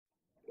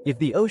If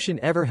the ocean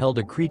ever held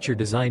a creature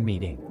design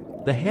meeting,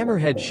 the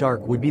hammerhead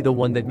shark would be the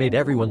one that made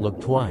everyone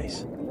look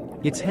twice.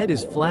 Its head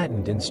is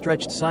flattened and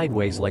stretched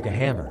sideways like a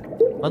hammer.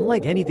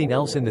 Unlike anything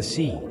else in the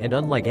sea and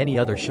unlike any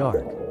other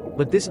shark.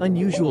 But this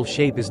unusual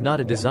shape is not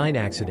a design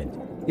accident.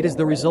 It is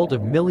the result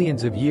of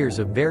millions of years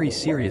of very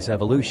serious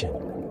evolution.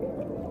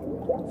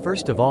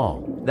 First of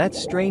all, that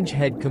strange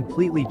head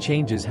completely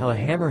changes how a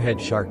hammerhead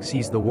shark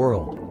sees the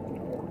world.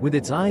 With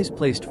its eyes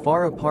placed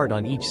far apart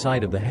on each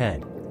side of the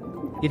head,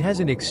 it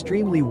has an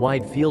extremely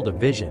wide field of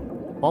vision,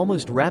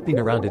 almost wrapping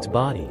around its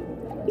body.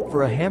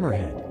 For a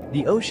hammerhead,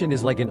 the ocean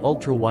is like an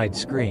ultra-wide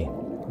screen,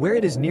 where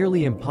it is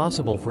nearly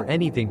impossible for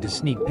anything to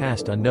sneak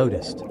past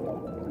unnoticed.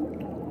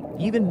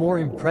 Even more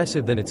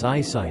impressive than its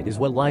eyesight is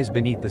what lies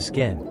beneath the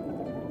skin.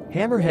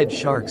 Hammerhead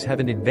sharks have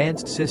an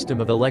advanced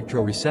system of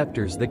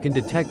electroreceptors that can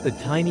detect the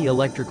tiny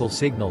electrical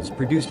signals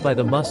produced by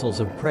the muscles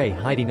of prey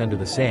hiding under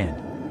the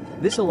sand.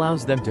 This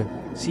allows them to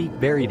seek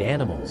buried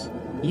animals,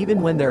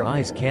 even when their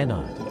eyes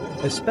cannot,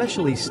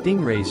 especially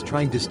stingrays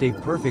trying to stay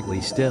perfectly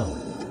still.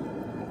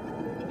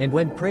 And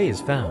when prey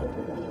is found,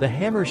 the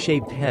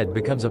hammer-shaped head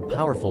becomes a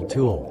powerful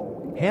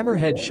tool.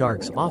 Hammerhead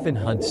sharks often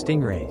hunt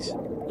stingrays,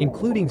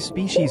 including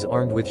species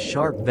armed with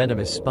sharp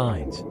venomous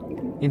spines.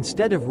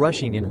 Instead of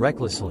rushing in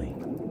recklessly,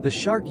 the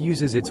shark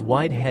uses its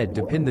wide head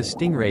to pin the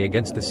stingray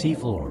against the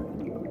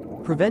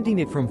seafloor, preventing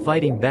it from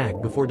fighting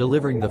back before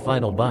delivering the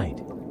final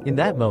bite. In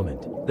that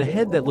moment, the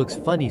head that looks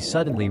funny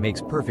suddenly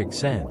makes perfect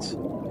sense.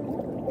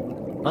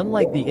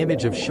 Unlike the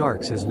image of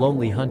sharks as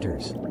lonely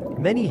hunters,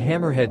 many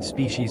hammerhead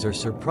species are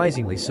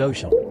surprisingly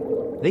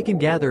social. They can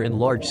gather in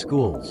large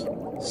schools,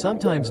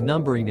 sometimes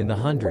numbering in the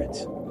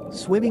hundreds,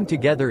 swimming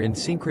together in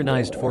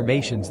synchronized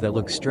formations that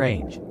look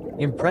strange,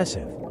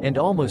 impressive, and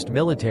almost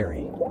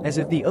military, as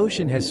if the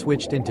ocean has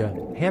switched into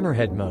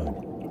hammerhead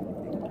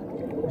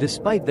mode.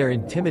 Despite their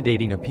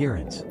intimidating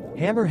appearance,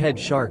 hammerhead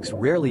sharks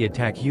rarely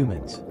attack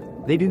humans.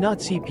 They do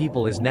not see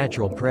people as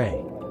natural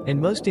prey, and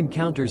most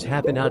encounters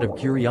happen out of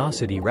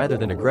curiosity rather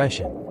than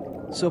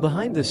aggression. So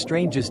behind the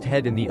strangest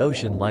head in the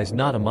ocean lies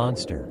not a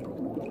monster,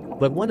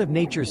 but one of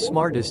nature's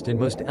smartest and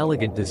most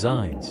elegant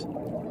designs.